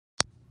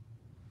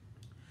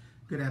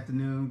Good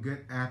afternoon.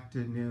 Good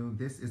afternoon.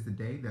 This is the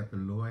day that the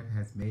Lord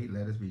has made.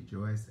 Let us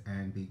rejoice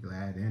and be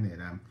glad in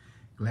it. I'm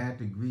glad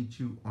to greet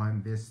you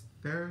on this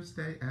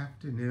Thursday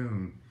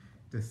afternoon,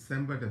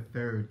 December the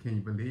 3rd. Can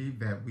you believe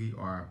that we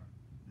are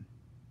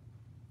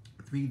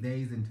 3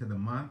 days into the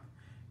month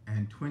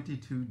and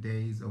 22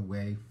 days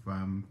away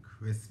from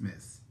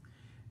Christmas?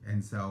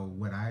 And so,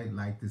 what I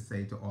like to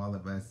say to all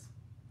of us,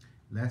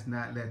 let's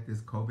not let this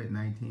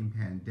COVID-19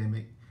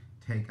 pandemic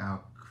take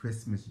our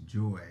Christmas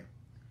joy.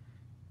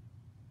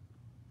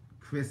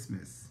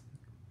 Christmas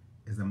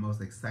is the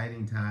most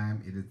exciting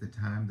time. It is the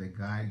time that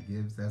God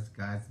gives us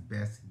God's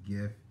best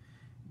gift.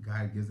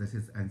 God gives us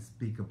his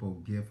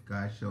unspeakable gift.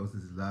 God shows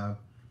his love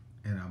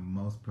in a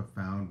most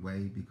profound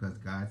way because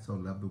God so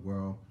loved the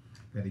world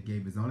that he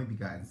gave his only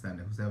begotten Son,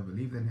 that whosoever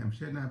believes in him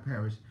should not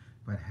perish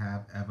but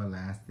have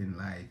everlasting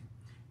life.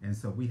 And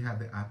so we have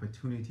the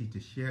opportunity to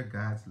share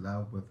God's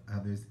love with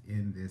others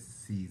in this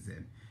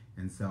season.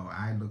 And so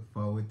I look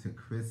forward to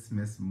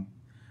Christmas.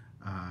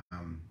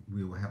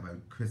 We will have a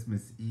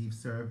Christmas Eve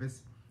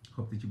service.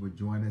 Hope that you will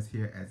join us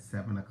here at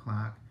 7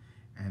 o'clock.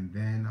 And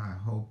then I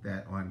hope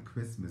that on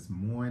Christmas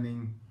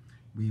morning,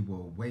 we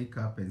will wake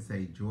up and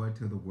say, "Joy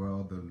to the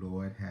world, the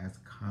Lord has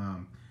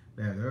come.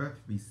 Let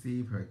earth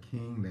receive her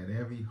King. Let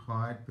every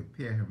heart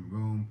prepare him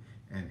room,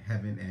 and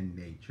heaven and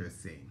nature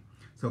sing."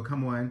 So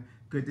come on.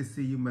 Good to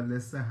see you,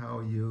 Melissa. How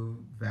are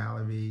you?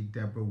 Valerie,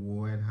 Deborah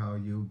Ward. How are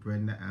you?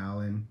 Brenda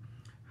Allen.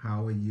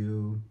 How are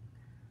you?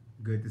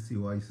 Good to see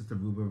you all. Your sister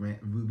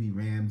Ruby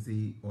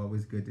Ramsey.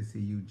 Always good to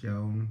see you,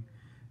 Joan.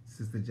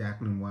 Sister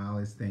Jacqueline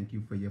Wallace, thank you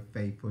for your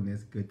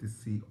faithfulness. Good to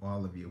see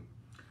all of you.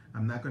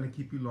 I'm not going to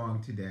keep you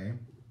long today.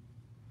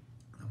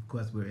 Of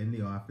course, we're in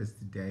the office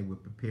today. We're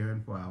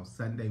preparing for our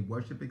Sunday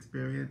worship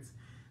experience.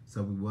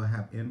 So we will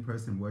have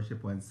in-person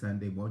worship on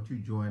Sunday. Won't you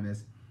join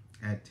us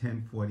at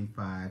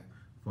 10:45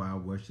 for our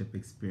worship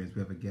experience?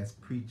 We have a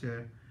guest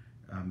preacher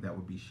that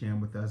will be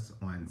sharing with us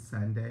on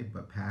Sunday,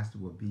 but Pastor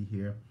will be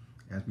here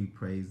as we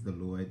praise the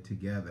Lord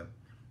together.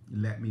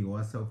 Let me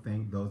also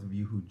thank those of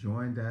you who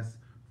joined us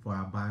for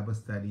our Bible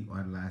study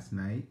on last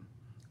night.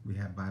 We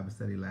had Bible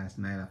study last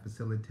night. Our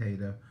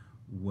facilitator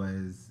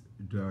was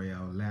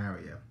Doriel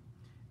Laria.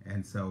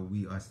 And so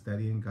we are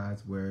studying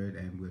God's Word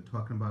and we're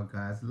talking about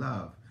God's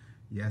love.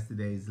 Last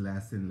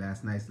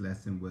night's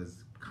lesson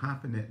was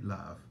confident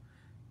love,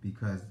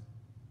 because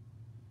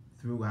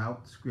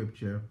throughout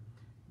Scripture,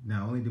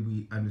 not only do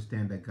we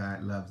understand that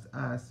God loves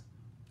us,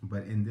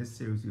 but in this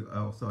series, you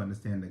also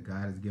understand that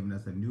God has given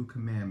us a new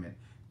commandment,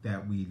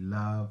 that we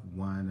love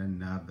one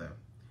another.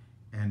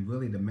 And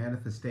really the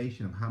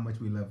manifestation of how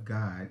much we love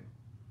God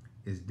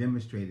is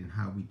demonstrated in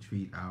how we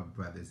treat our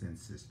brothers and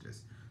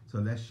sisters. So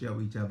let's show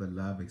each other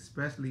love,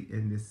 especially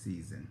in this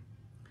season.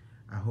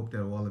 I hope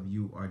that all of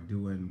you are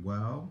doing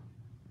well.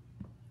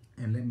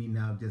 And let me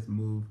now just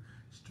move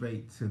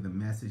straight to the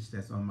message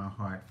that's on my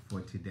heart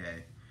for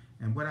today.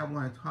 And what I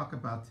want to talk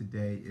about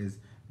today is,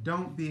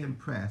 don't be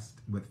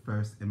impressed with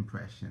first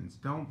impressions.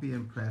 Don't be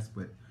impressed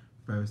with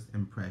first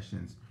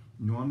impressions.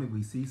 Normally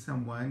we see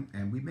someone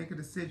and we make a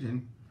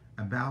decision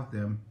about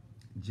them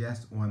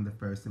just on the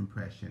first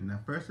impression. Now,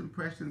 first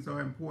impressions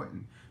are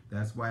important.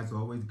 That's why it's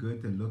always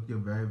good to look your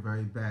very,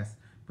 very best.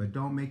 But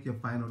don't make your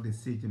final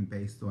decision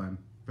based on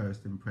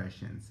first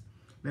impressions.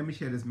 Let me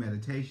share this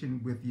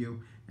meditation with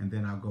you, and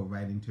then I'll go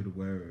right into the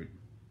Word.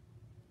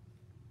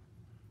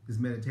 This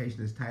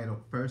meditation is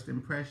titled First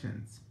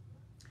Impressions.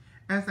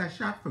 As I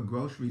shopped for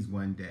groceries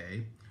one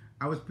day,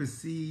 I was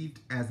perceived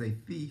as a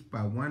thief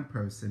by one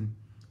person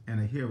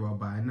and a hero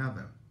by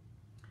another.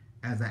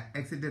 As I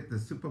exited the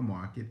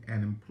supermarket,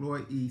 an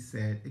employee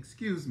said,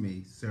 "Excuse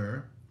me,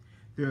 sir,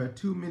 there are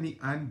too many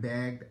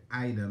unbagged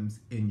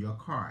items in your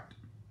cart."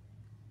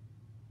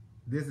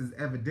 This is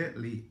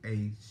evidently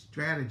a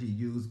strategy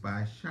used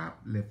by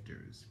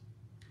shoplifters.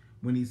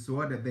 When he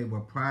saw that they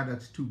were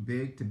products too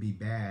big to be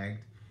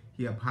bagged,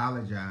 he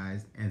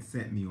apologized and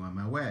sent me on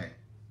my way.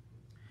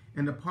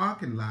 In the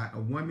parking lot,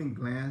 a woman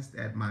glanced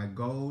at my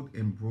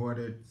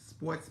gold-embroidered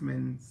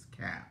sportsman's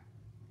cap.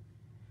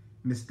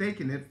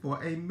 Mistaking it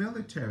for a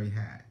military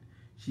hat,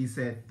 she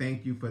said,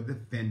 "Thank you for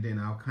defending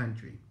our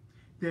country."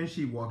 Then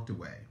she walked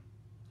away.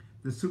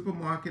 The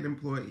supermarket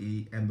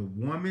employee and the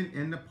woman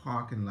in the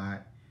parking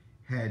lot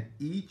had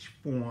each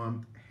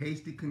formed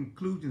hasty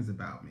conclusions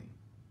about me.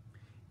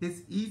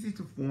 It's easy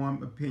to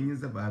form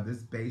opinions of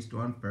others based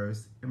on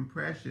first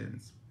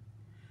impressions.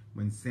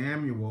 When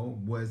Samuel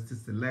was to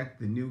select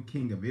the new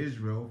king of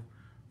Israel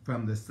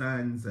from the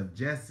sons of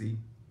Jesse,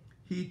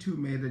 he too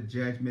made a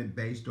judgment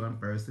based on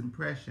first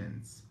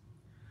impressions.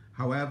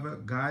 However,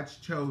 God's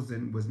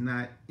chosen was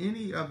not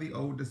any of the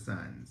older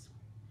sons.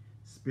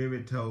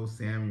 Spirit told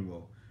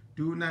Samuel,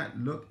 "Do not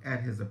look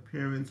at his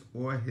appearance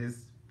or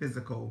his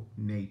physical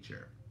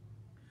nature."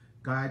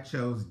 God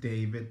chose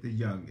David, the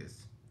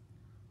youngest,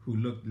 who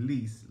looked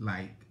least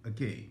like a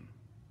king.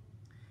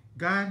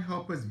 God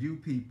help us view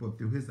people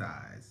through his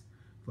eyes,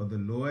 for the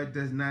Lord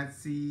does not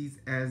seize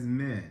as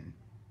men.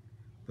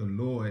 The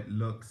Lord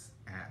looks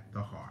at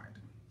the heart.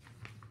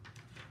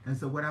 And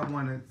so what I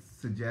want to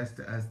suggest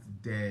to us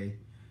today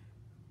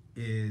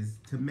is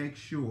to make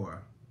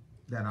sure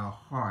that our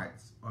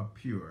hearts are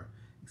pure,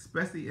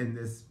 especially in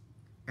this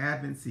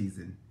Advent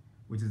season,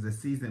 which is a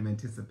season of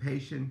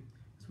anticipation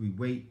as we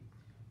wait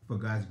for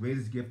God's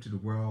greatest gift to the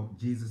world,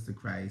 Jesus the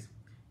Christ.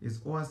 It's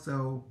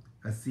also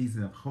a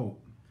season of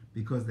hope,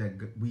 because that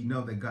we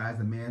know that God's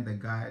a man, that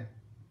God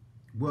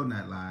will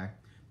not lie,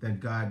 that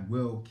God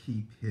will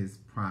keep his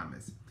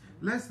promise.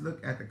 Let's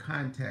look at the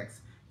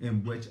context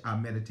in which our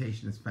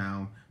meditation is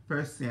found.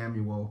 1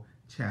 Samuel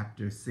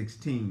chapter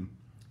 16,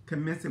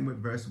 commencing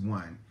with verse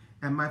 1.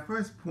 And my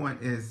first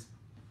point is,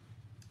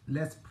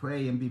 let's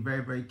pray and be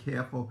very, very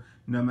careful,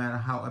 no matter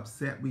how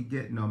upset we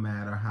get, no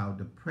matter how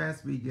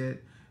depressed we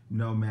get,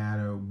 no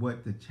matter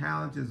what the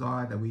challenges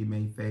are that we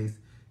may face.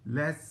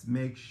 Let's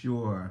make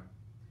sure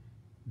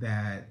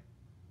that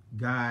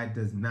God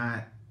does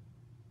not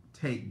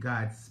take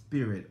God's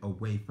Spirit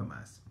away from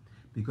us.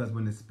 Because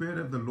when the Spirit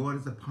of the Lord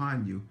is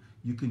upon you,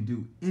 you can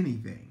do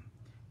anything.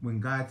 When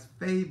God's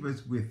favor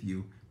is with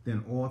you,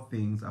 then all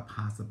things are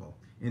possible.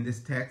 In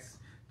this text,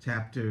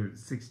 chapter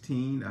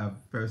 16 of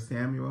 1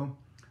 Samuel,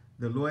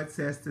 the Lord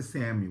says to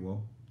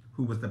Samuel,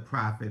 who was the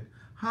prophet,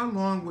 "How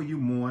long will you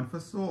mourn for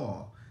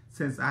Saul,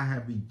 since I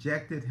have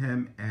rejected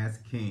him as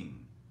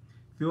king?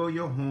 Fill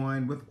your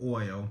horn with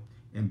oil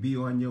and be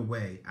on your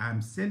way.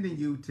 I'm sending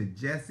you to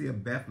Jesse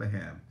of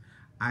Bethlehem.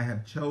 I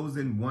have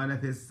chosen one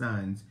of his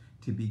sons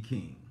to be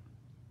king."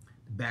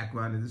 The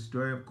background of the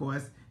story, of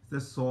course, is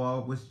that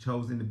Saul was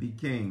chosen to be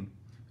king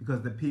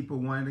because the people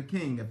wanted a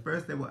king. At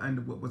first, they were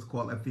under what was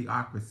called a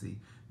theocracy.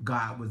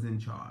 God was in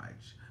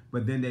charge.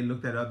 But then they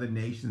looked at other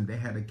nations. They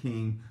had a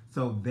king,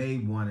 so they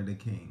wanted a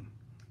king.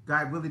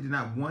 God really did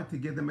not want to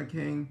give them a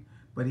king,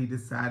 but he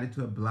decided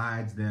to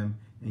oblige them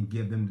and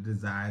give them the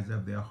desires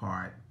of their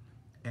heart.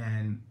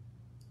 And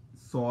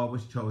Saul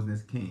was chosen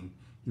as king.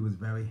 He was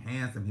very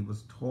handsome. He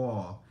was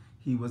tall.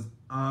 He was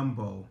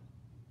humble.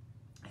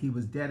 He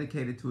was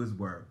dedicated to his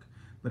work.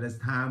 But as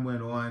time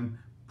went on,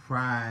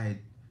 pride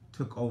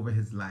took over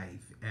his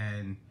life,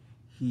 and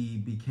he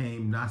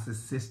became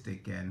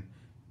narcissistic and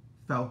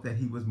felt that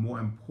he was more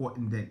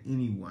important than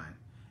anyone.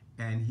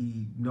 And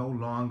he no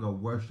longer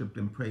worshiped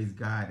and praised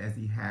God as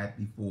he had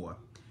before.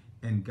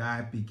 And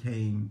God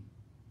became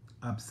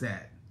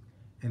upset.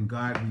 And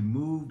God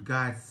removed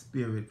God's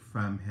Spirit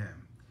from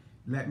him.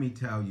 Let me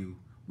tell you,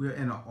 we're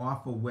in an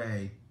awful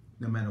way,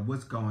 no matter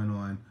what's going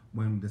on,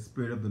 when the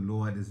Spirit of the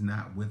Lord is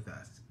not with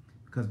us.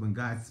 Because when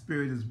God's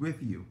Spirit is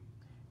with you,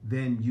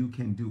 then you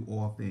can do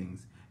all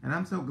things. And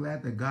I'm so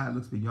glad that God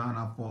looks beyond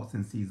our faults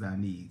and sees our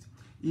needs.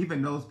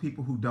 Even those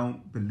people who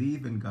don't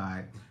believe in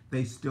God,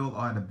 they still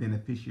are the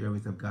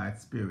beneficiaries of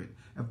God's Spirit.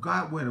 If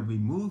God were to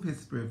remove his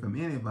Spirit from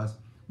any of us,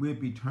 we'd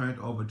be turned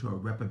over to a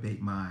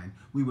reprobate mind.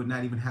 We would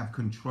not even have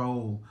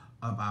control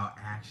of our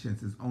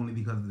actions. It's only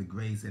because of the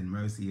grace and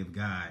mercy of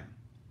God.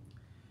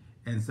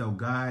 And so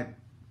God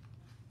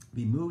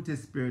removed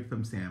his Spirit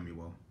from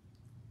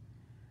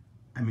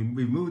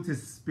removed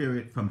his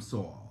Spirit from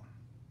Saul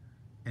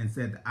and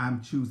said,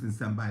 "I'm choosing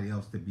somebody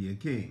else to be a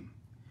king."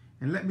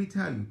 And let me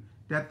tell you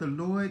that the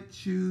Lord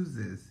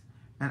chooses,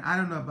 and I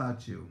don't know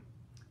about you,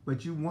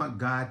 but you want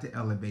God to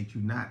elevate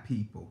you, not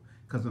people.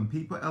 Because when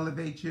people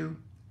elevate you,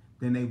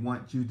 then they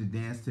want you to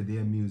dance to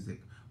their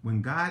music.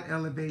 When God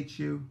elevates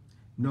you,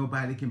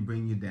 nobody can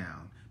bring you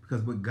down,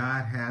 because what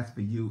God has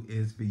for you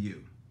is for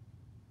you.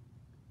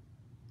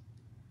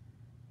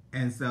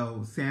 And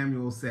so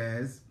Samuel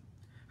says,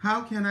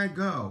 "How can I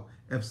go?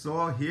 If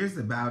Saul hears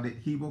about it,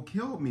 he will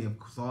kill me." If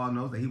Saul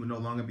knows that he will no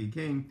longer be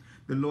king,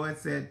 the Lord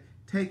said,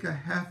 "Take a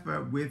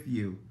heifer with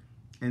you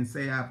and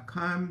say, I've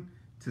come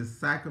to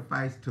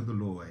sacrifice to the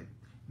Lord."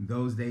 In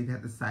those days, they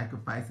had to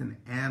sacrifice an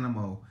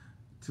animal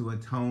to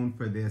atone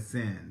for their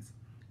sins.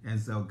 And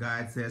so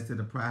God says to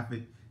the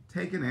prophet,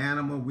 "Take an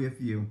animal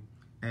with you,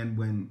 and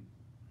when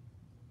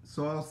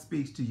Saul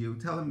speaks to you,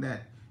 tell him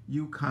that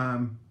you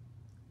come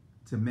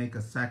to make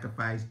a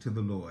sacrifice to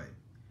the Lord.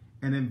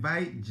 And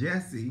invite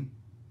Jesse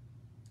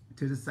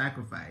to the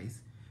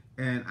sacrifice,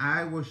 and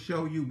I will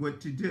show you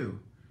what to do.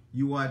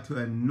 You are to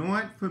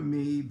anoint for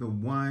me the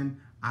one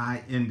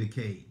I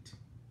indicate,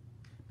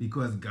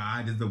 because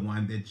God is the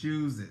one that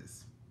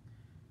chooses."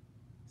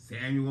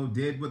 Samuel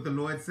did what the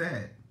Lord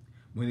said.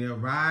 When he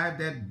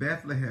arrived at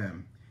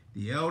Bethlehem,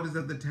 the elders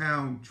of the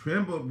town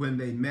trembled when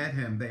they met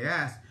him. They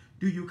asked,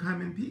 "Do you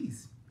come in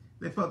peace?"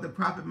 They felt the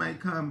prophet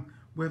might come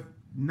with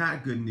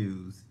not good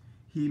news.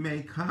 He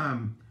may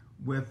come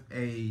with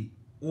a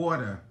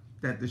order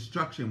that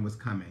destruction was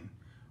coming,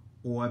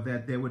 or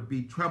that there would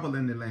be trouble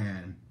in the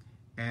land.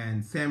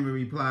 And Samuel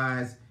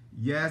replies,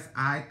 "Yes,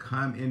 I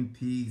come in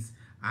peace.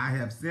 I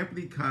have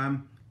simply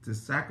come to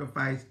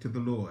sacrifice to the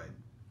Lord.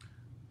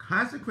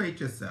 Consecrate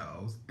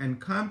yourselves and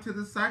come to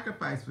the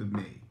sacrifice with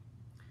me."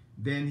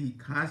 Then he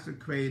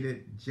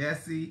consecrated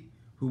Jesse,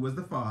 who was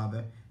the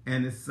father,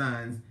 and his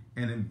sons,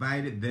 and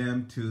invited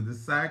them to the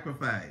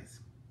sacrifice.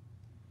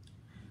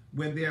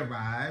 When they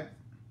arrived,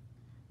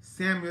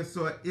 Samuel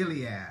saw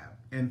Eliab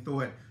and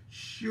thought,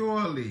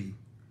 "Surely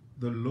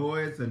the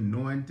Lord's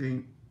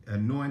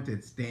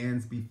anointed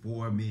stands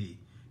before me."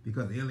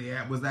 because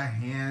Eliab was a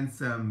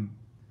handsome,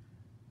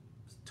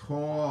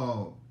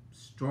 tall,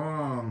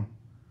 strong,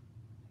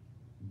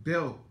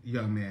 built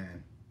young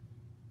man.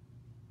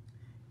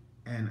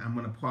 And I'm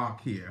going to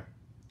park here.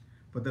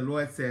 But the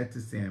Lord said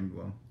to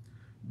Samuel,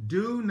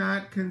 do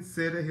not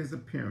consider his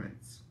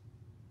appearance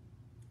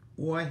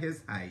or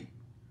his height,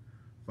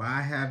 for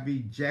I have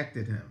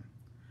rejected him.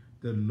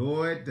 The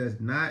Lord does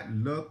not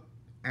look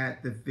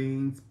at the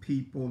things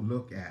people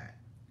look at.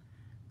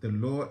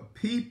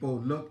 People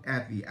look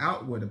at the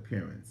outward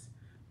appearance,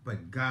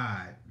 but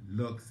God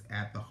looks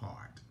at the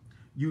heart.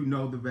 You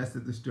know the rest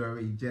of the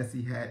story.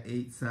 Jesse had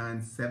 8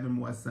 sons, 7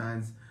 more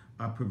sons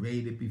are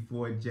paraded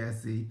before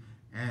Jesse,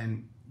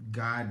 and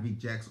God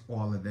rejects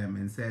all of them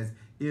and says,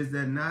 is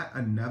there not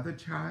another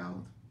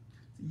child?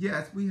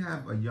 Yes, we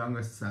have a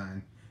younger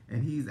son,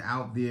 and he's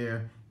out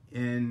there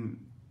in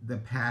the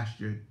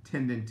pasture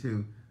tending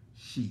to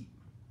sheep.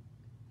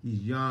 He's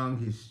young,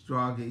 he's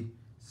stroggy.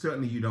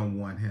 Certainly you don't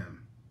want him.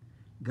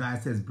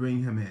 God says,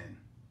 bring him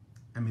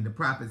in. The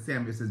prophet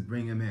Samuel says,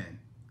 bring him in.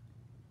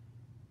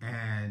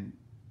 And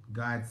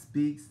God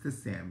speaks to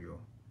Samuel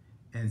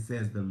and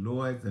says, the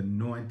Lord's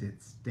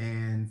anointed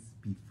stands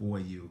before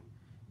you.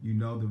 You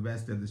know the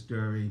rest of the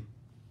story.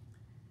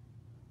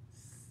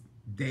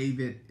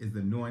 David is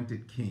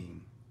anointed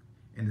king,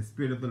 and the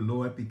Spirit of the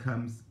Lord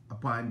becomes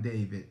upon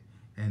David,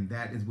 and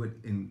that is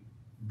what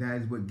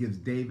gives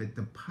David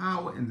the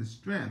power and the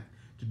strength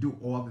to do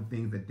all the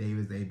things that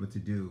David is able to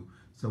do.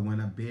 So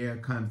when a bear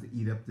comes to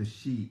eat up the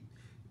sheep,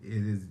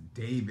 it is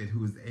David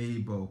who is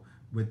able,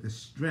 with the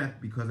strength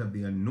because of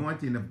the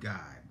anointing of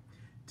God,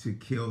 to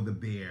kill the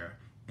bear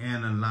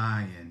and a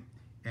lion.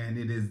 And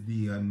it is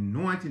the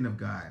anointing of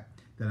God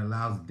that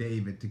allows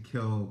David to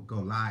kill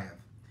Goliath.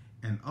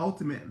 And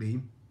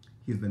ultimately,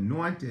 he's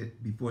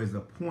anointed before he's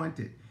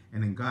appointed.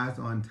 And in God's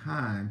own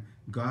time,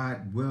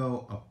 God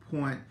will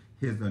appoint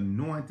his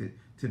anointed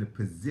to the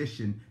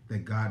position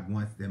that God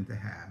wants them to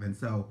have. And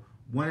so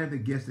one of the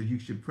gifts that you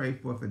should pray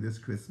for this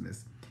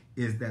Christmas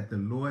is that the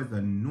Lord's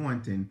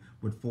anointing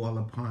would fall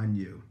upon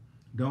you.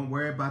 Don't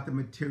worry about the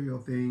material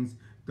things.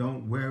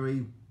 Don't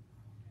worry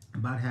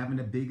about having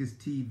the biggest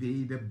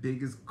TV, the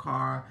biggest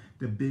car,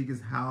 the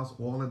biggest house,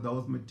 all of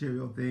those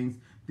material things.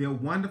 They're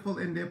wonderful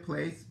in their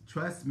place.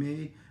 Trust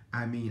me.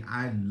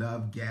 I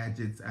love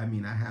gadgets. I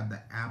have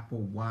the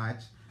Apple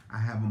Watch. I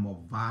have a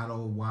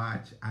Movado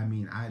watch.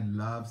 I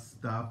love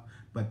stuff.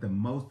 But the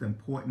most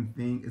important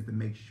thing is to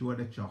make sure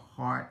that your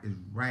heart is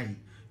right.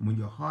 And when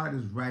your heart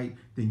is right,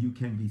 then you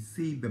can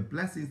receive the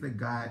blessings that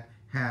God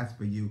has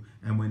for you.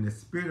 And when the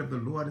Spirit of the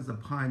Lord is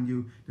upon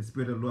you, the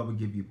Spirit of the Lord will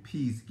give you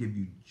peace, give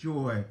you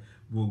joy,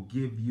 will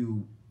give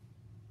you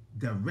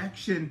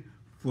direction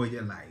for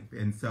your life.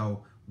 And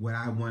so what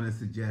I want to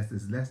suggest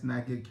is, let's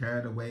not get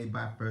carried away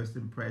by first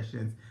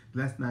impressions.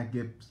 Let's not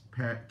get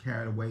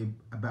carried away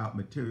about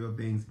material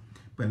things,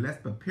 but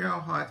let's prepare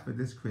our hearts for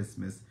this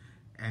Christmas.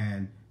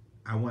 And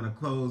I want to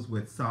close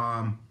with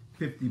Psalm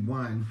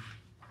 51,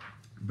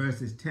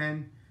 verses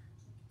 10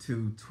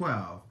 to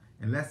 12.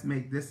 And let's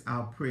make this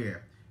our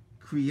prayer.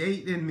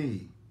 Create in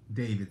me,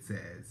 David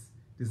says.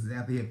 This is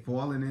after he had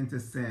fallen into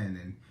sin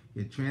and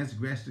he had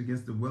transgressed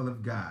against the will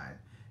of God.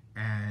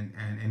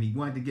 And he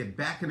wanted to get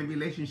back in a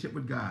relationship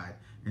with God.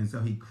 And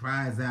so he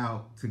cries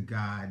out to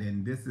God.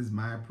 And this is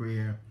my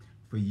prayer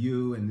for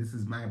you, and this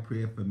is my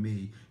prayer for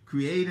me.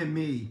 Create in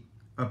me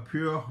a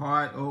pure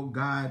heart, O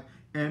God,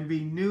 and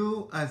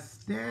renew a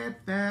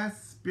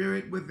steadfast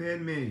spirit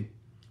within me.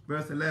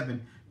 Verse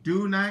 11,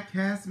 do not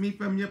cast me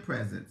from your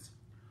presence.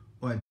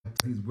 Or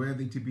he's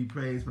worthy to be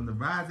praised from the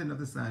rising of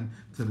the sun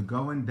to the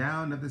going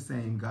down of the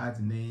same. God's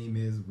name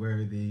is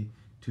worthy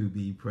to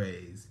be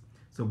praised.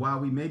 So while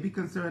we may be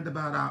concerned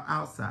about our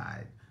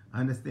outside,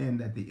 understand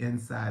that the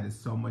inside is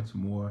so much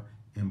more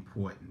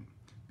important,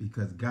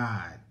 because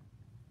God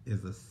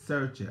is a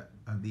searcher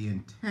of the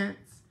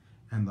intents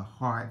and the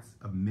hearts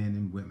of men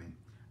and women.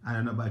 I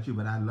don't know about you,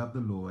 but I love the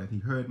Lord. He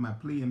heard my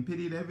plea and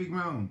pitied every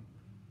groan.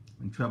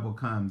 When trouble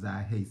comes,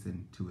 I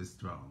hasten to his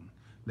throne.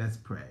 Let's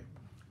pray.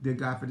 Dear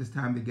God, for this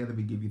time together,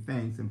 we give you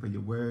thanks, and for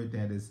your word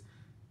that is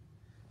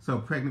so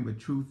pregnant with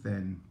truth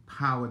and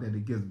power that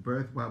it gives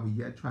birth while we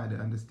yet try to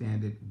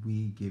understand it.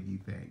 We give you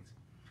thanks.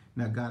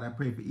 Now, God, I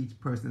pray for each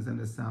person that's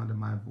under the sound of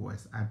my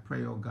voice. I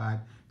pray, oh God,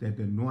 that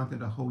the anointing of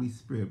the Holy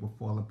Spirit will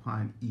fall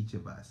upon each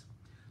of us,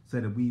 so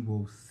that we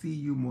will see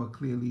you more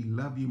clearly,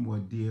 love you more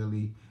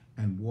dearly,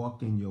 and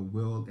walk in your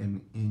will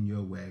and in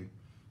your way.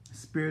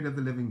 Spirit of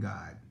the living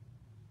God,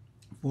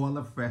 fall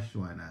afresh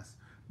on us.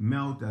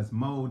 Melt us,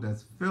 mold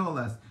us, fill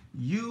us,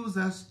 use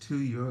us to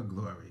your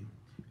glory.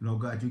 And oh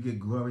God, you get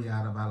glory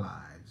out of our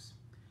lives.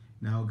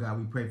 Now, oh God,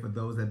 we pray for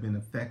those that have been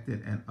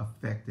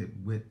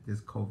affected with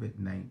this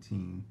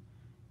COVID-19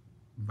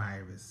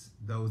 virus.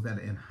 Those that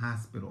are in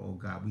hospital, oh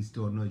God, we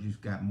still know you've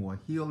got more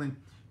healing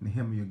in the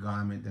hem of your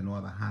garment than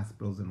all the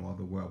hospitals in all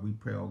the world. We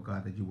pray, oh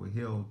God, that you will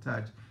heal,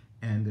 touch,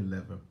 and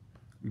deliver.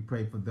 We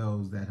pray for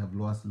those that have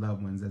lost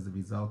loved ones as a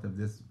result of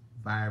this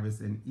virus,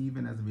 and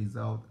even as a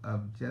result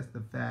of just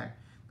the fact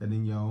that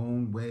in your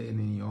own way and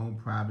in your own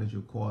providence,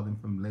 you'll call them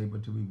from labor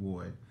to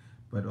reward.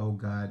 But, oh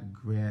God,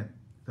 grant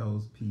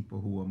those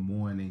people who are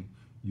mourning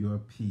your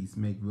peace.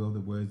 Make real the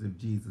words of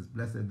Jesus.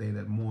 Blessed are they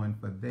that mourn,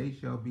 for they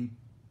shall be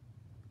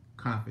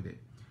comforted.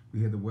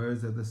 We hear the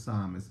words of the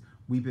psalmist.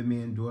 Weeping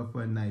may endure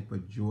for a night,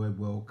 but joy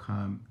will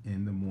come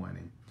in the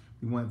morning.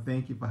 We want to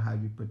thank you for how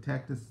you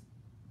protected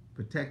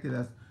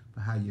us, for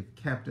how you've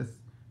kept us.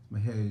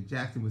 Mahalia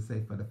Jackson would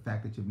say, for the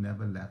fact that you've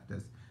never left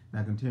us.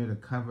 Now continue to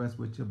cover us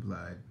with your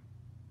blood.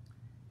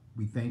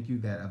 We thank you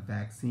that a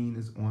vaccine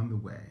is on the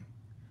way.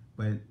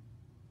 But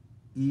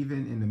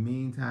even in the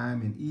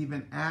meantime, and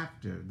even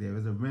after there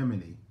is a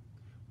remedy,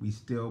 we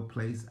still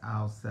place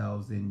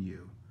ourselves in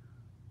you,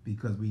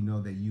 because we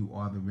know that you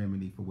are the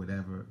remedy for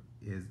whatever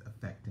is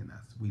affecting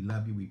us. We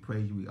love you, we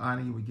praise you, we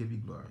honor you, we give you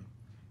glory.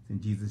 It's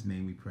in Jesus'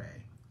 name we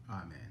pray.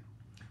 Amen.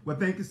 Well,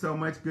 thank you so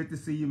much. Good to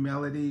see you,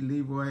 Melody.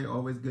 Leroy,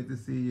 always good to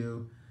see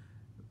you.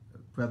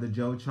 Brother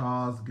Joe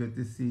Charles, good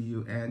to see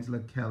you. Angela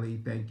Kelly,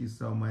 thank you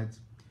so much.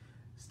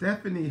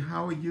 Stephanie,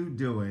 how are you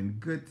doing?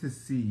 Good to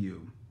see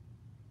you.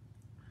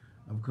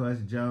 Of course,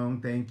 Joan,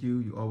 thank you.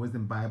 You're always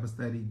in Bible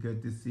study.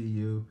 Good to see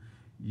you.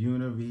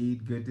 Una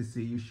Reed, good to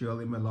see you.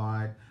 Shirley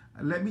Millard.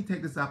 Let me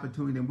take this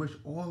opportunity and wish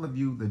all of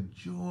you the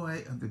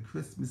joy of the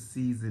Christmas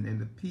season and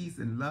the peace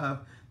and love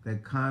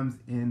that comes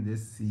in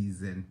this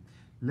season.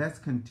 Let's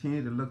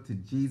continue to look to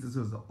Jesus,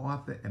 who is the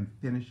author and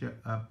finisher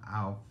of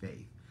our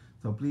faith.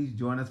 So please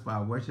join us for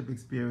our worship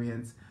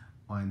experience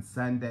on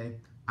Sunday.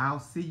 I'll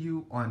see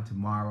you on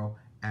tomorrow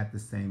at the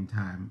same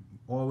time.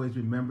 Always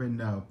remember and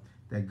know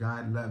that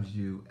God loves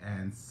you,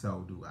 and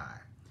so do I.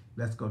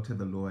 Let's go to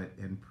the Lord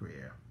in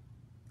prayer.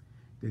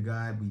 Dear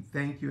God, we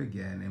thank you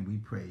again and we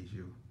praise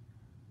you.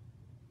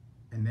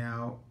 And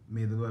now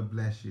may the Lord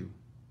bless you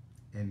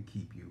and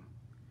keep you.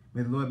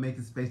 May the Lord make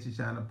his face to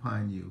shine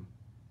upon you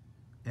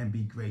and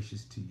be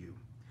gracious to you.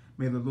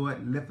 May the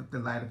Lord lift up the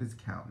light of his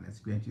countenance,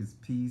 grant you his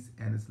peace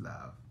and his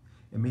love.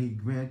 And may he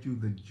grant you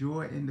the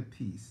joy and the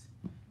peace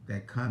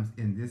that comes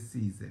in this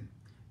season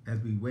as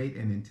we wait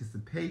in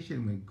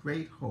anticipation with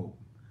great hope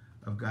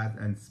of God's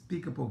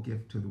unspeakable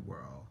gift to the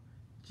world,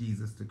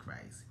 Jesus the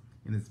Christ.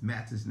 In his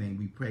matchless name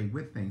we pray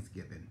with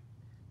thanksgiving.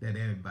 Let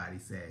everybody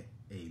say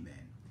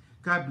amen.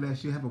 God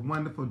bless you. Have a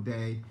wonderful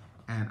day,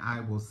 and I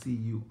will see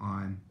you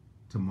on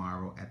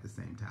tomorrow at the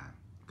same time.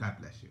 God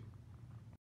bless you.